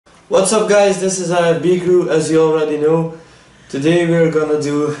What's up guys, this is B Crew, as you already know. Today we're gonna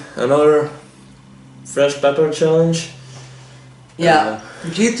do another fresh pepper challenge. Yeah,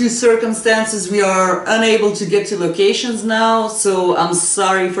 due to circumstances we are unable to get to locations now, so I'm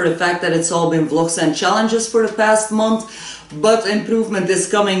sorry for the fact that it's all been vlogs and challenges for the past month, but improvement is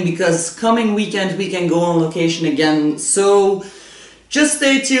coming because coming weekend we can go on location again, so just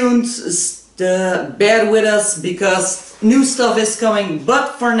stay tuned, bear with us because new stuff is coming,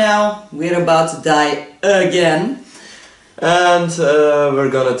 but for now we're about to die again. And we're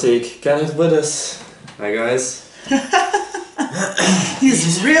gonna take Kenneth with us. Hi guys.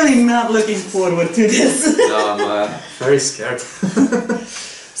 He's really not looking forward to this. No, I'm very scared.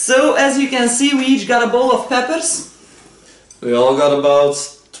 So as you can see, we each got a bowl of peppers. We all got about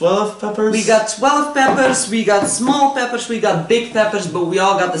 12 peppers. We got 12 peppers, we got small peppers, we got big peppers, but we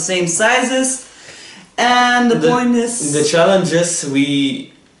all got the same sizes. And the point is... The challenge is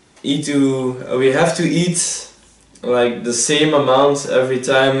we have to eat like the same amount every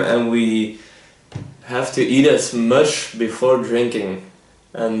time, and we have to eat as much before drinking.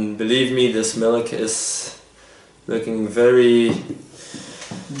 And believe me, this milk is looking very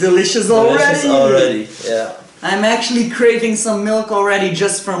delicious already. Yeah. I'm actually craving some milk already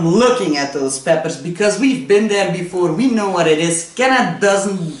just from looking at those peppers, because we've been there before, we know what it is. Kenneth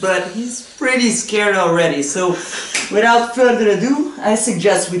doesn't, but he's pretty scared already. So without further ado, I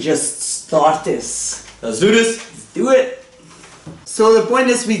suggest we just start this. Let's do this! Let's do it! So the point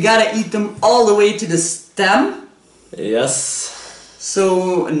is we gotta eat them all the way to the stem. Yes.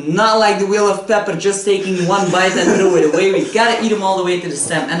 So not like the wheel of pepper, just taking one bite and throw it away. We gotta eat them all the way to the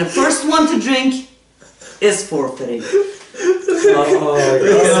stem. And the first one to drink is forfeiting. Oh my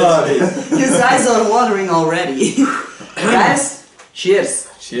god. His eyes are watering already. Guys, cheers.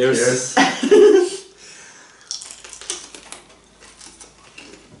 Cheers.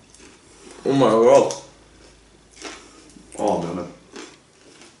 Oh my god. Oh man.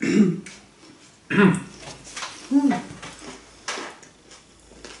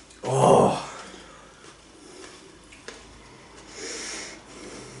 Oh.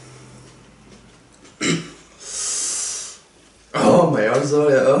 Oh, my eyes are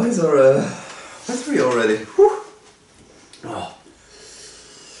watery already. Whew. Oh.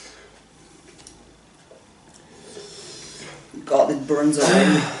 God, it burns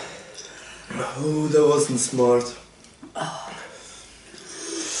already. Oh, that wasn't smart.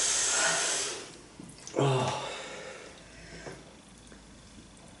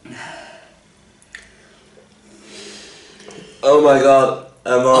 Oh my god,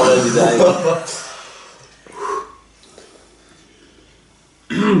 I'm already dying.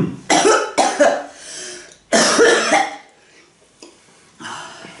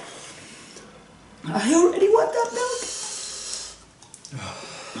 I already want that milk.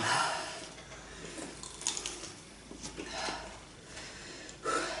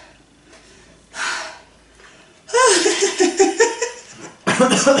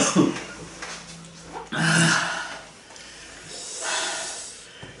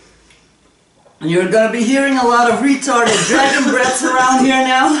 You're gonna be hearing a lot of retarded dragon breaths around here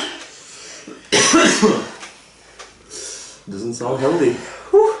now. Doesn't sound healthy.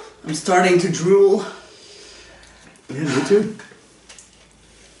 Whew. I'm starting to drool. Yeah, me too.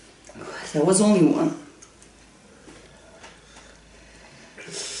 There was only one.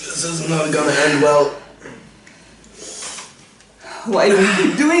 This is not gonna end well. Why do we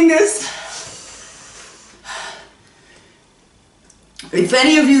keep doing this? If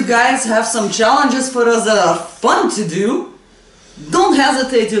any of you guys have some challenges for us that are fun to do, don't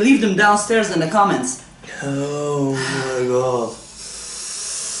hesitate to leave them downstairs in the comments. Oh my god.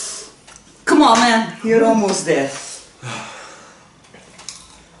 Come on man, you're almost there.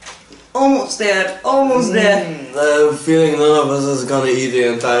 Almost there, almost there. I have a feeling none of us is gonna eat the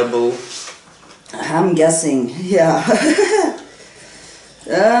entire bowl. I'm guessing, yeah.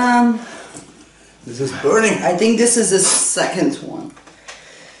 This is burning. I think this is the second one.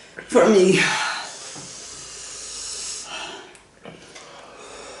 For me.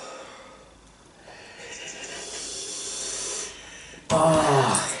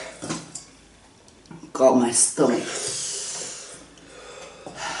 Oh. Got my stomach.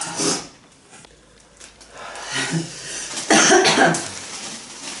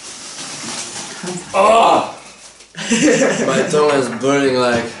 Oh! My tongue is burning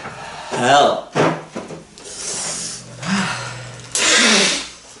like hell.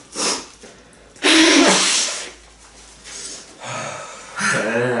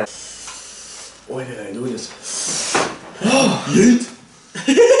 Why did I do this? Yeet!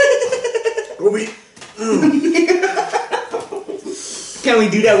 Ruby! Can we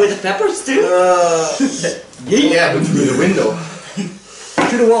do that with the peppers too? Yeah, but through the window.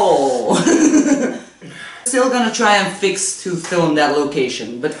 To the wall. Still gonna try and fix to film that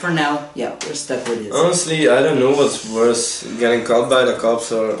location, but for now, yeah, we're stuck with this. Honestly, I don't know what's worse, getting caught by the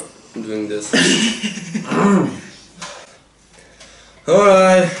cops or doing this.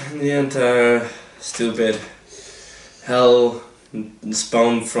 Alright, the entire stupid hell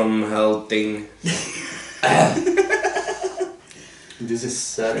spawn from hell thing. This is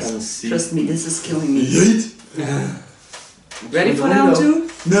sad and see. Trust me, this is killing me. Yeet. Ready for round two?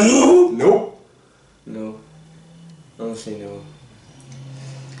 No! Nope. No. Honestly, no.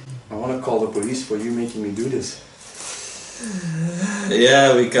 I wanna call the police for you making me do this.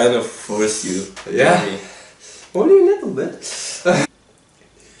 Yeah, we kind of forced you. Yeah? Maybe. Only a little bit.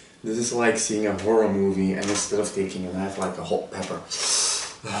 This is like seeing a horror movie and instead of taking a knife like a hot pepper.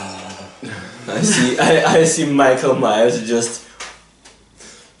 I see Michael Myers just...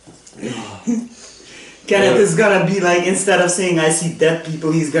 Kenneth is gonna be like, instead of saying I see dead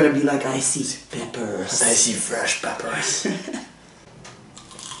people, he's gonna be like, I see peppers. I see fresh peppers.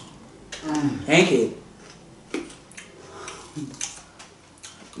 Thank you.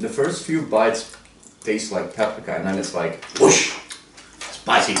 The first few bites taste like paprika and then it's like whoosh!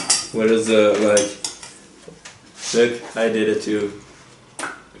 Spicy. What is the, like... Look, I did it too.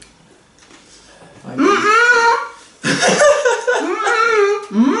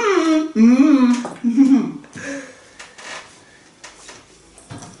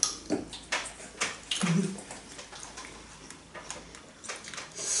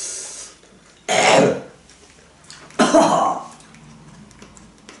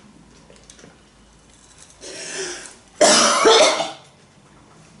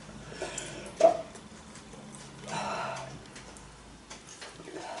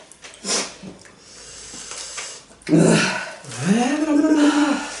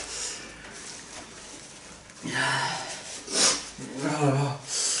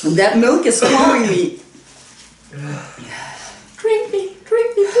 That milk is calling me. Drink me,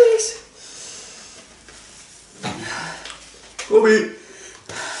 please. Kobe!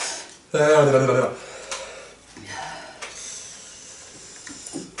 I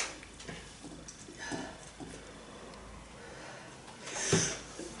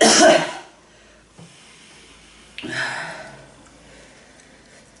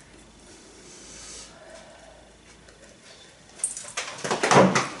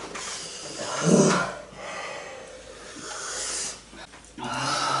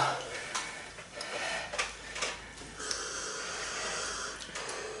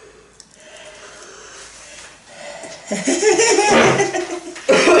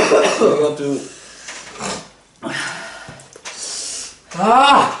got to...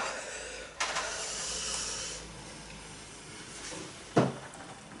 Ah!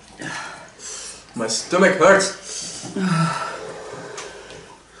 My stomach hurts.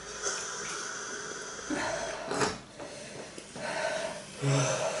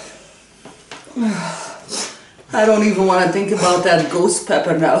 I don't even want to think about that ghost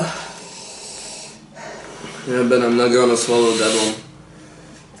pepper now. Yeah, but I'm not gonna swallow that one.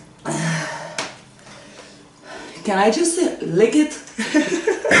 Can I just lick it?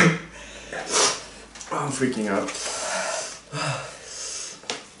 I'm freaking out.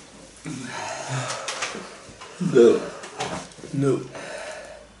 No. No.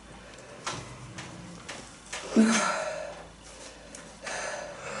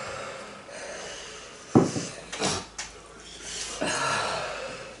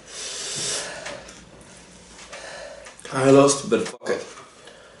 I lost, but fuck it.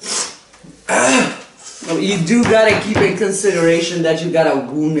 Oh, you do gotta keep in consideration that you got a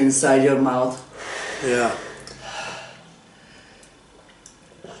wound inside your mouth. Yeah.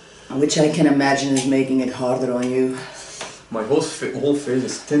 Which I can imagine is making it harder on you. My whole face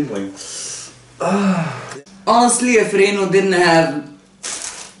is tingling. Honestly, if Reno didn't have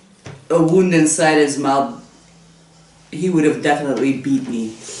a wound inside his mouth, he would have definitely beat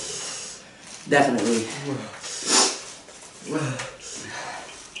me. Definitely.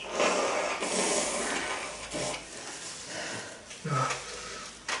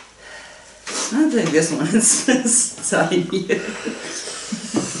 I think this one is tiny.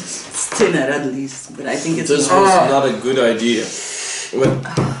 It's thinner at least, but I think it's This more. was not a good idea with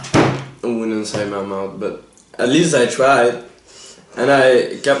a wound inside my mouth, but at least I tried. And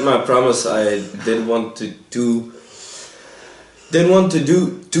I kept my promise. I did want to do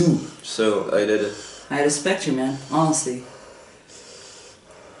two, so I did it. I respect you, man. Honestly.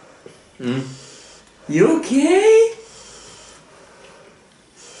 Hmm? You okay?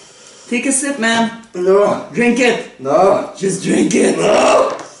 Take a sip, man. No. Drink it. No. Just drink it.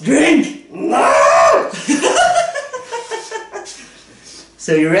 No. Drink. No.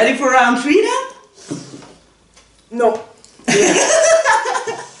 So you ready for round 3 then? No.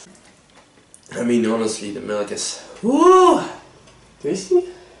 I mean, honestly, the milk is... Ooh, Tasty?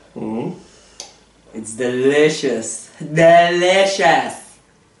 Mm-hmm. it's delicious. Delicious.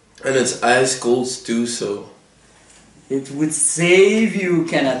 And it's ice cold too, so... It would save you,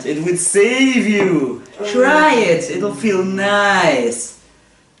 Kenneth. It would save you. Try it. It'll feel nice.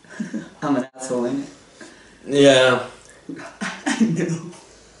 I'm an asshole, ain't I? Yeah. I know.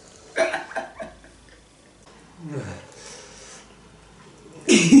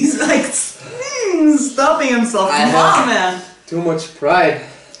 He's like stopping himself. Come on, man. Too much pride.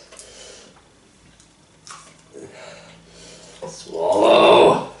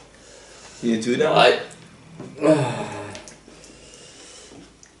 Swallow. You do that?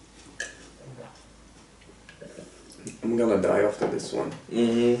 I'm gonna die after this one.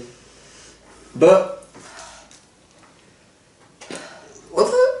 Mm-hmm. But what?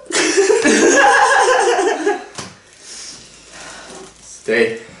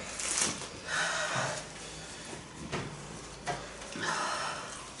 Stay.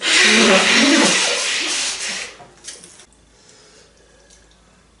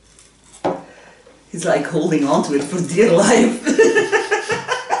 He's like holding on to it for dear life.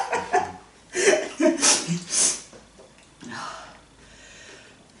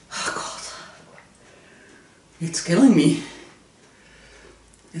 Oh God. It's killing me.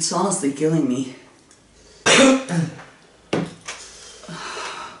 It's honestly killing me.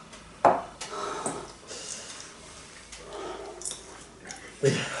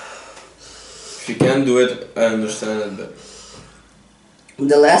 If you can't do it, I understand it, but...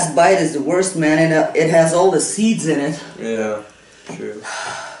 The last bite is the worst, man, and it has all the seeds in it. Yeah, true.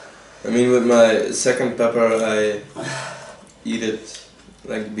 I mean, with my second pepper, I eat it,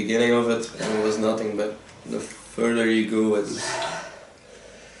 like the beginning of it, and it was nothing, but the further you go, it's...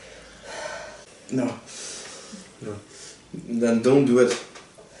 No. No. Then don't do it.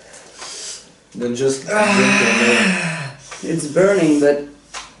 Then just drink your milk. It's burning, but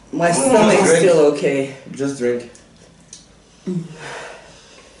my stomach's drink. still okay. Just drink.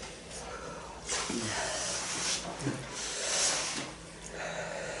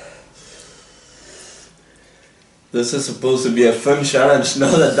 This is supposed to be a fun challenge,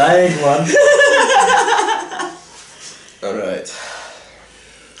 not a dying one. Alright.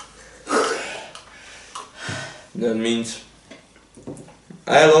 That means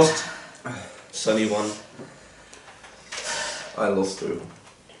I lost. Sunny won. I lost too.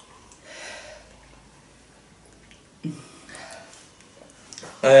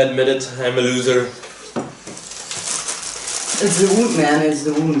 I admit it, I'm a loser. It's the wound, man, it's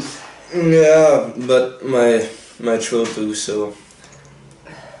the wound. Yeah, but my throat too, so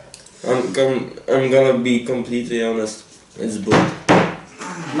I'm gonna be completely honest. It's both.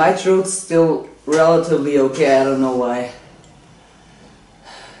 My throat's still relatively okay, I don't know why.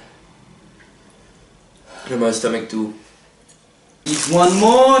 And my stomach too. Eat one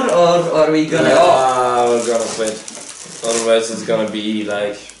more, or are we gonna... Yeah, we're gonna quit. Otherwise it's gonna be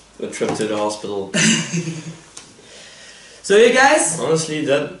like a trip to the hospital. So you guys? Honestly,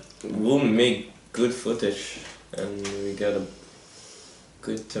 that will make good footage, and we get a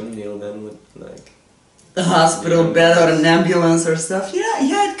good thumbnail then with like... A hospital bed or an ambulance or stuff. Yeah,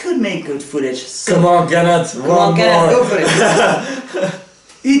 it could make good footage. So Come on, Kenneth! come on, Kenneth, go for it.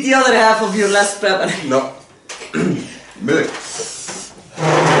 Eat the other half of your last pepper. No. Milk.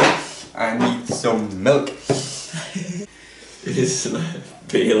 I need some milk. It is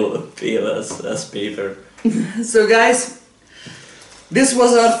pale as paper. So guys, this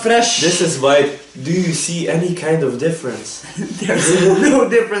was our fresh... This is white. Do you see any kind of difference? There's no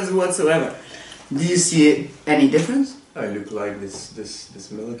difference whatsoever. Do you see any difference? I look like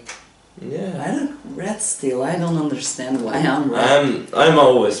this milk. Yeah. I look red still. I don't understand why I'm red. I'm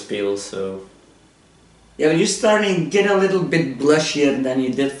always pale, so... Yeah, but you're starting to get a little bit blushier than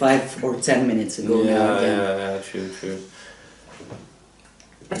you did 5 or 10 minutes ago. now again. Yeah, true.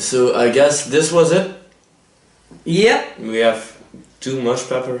 So I guess this was it. Yep. We have too much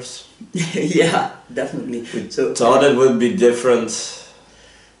peppers. Yeah, definitely. So Thought it would be different.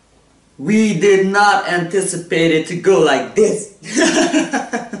 we did not anticipate it to go like this.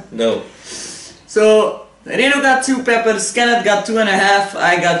 No. So Reno got 2 peppers, Kenneth got 2.5,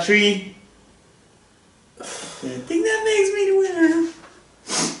 I got 3. I think that makes me the winner.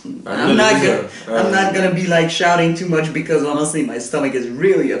 I'm not gonna be like shouting too much because honestly my stomach is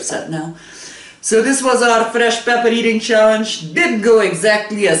really upset now. So this was our fresh pepper eating challenge. Didn't go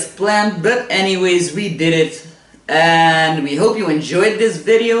exactly as planned, but anyways, we did it. And we hope you enjoyed this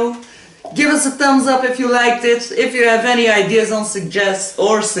video. Give us a thumbs up if you liked it. If you have any ideas on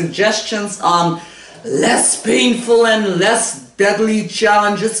suggestions on less painful and less deadly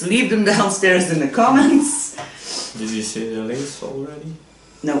challenges, leave them downstairs in the comments. Did you see the links already?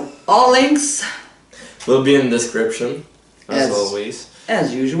 No, all links will be in the description, as always.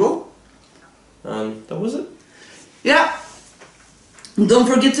 As usual. And that was it. Yeah. Don't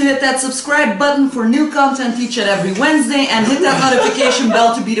forget to hit that subscribe button for new content each and every Wednesday, and hit that notification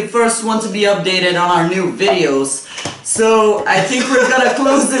bell to be the first one to be updated on our new videos. So I think we're gonna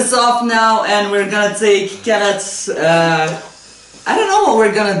close this off now, and we're gonna take Kenneth's, I don't know what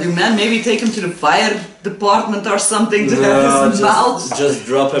we're gonna do, man. Maybe take him to the fire department or something to have his mouth. Just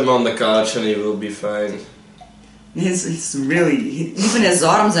drop him on the couch and he will be fine. He's really, even his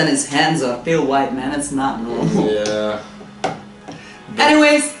arms and his hands are pale white, man. It's not normal. Yeah.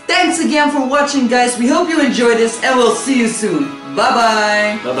 Anyways, thanks again for watching, guys. We hope you enjoyed this, and we'll see you soon. Bye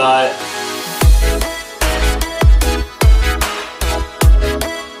bye. Bye bye.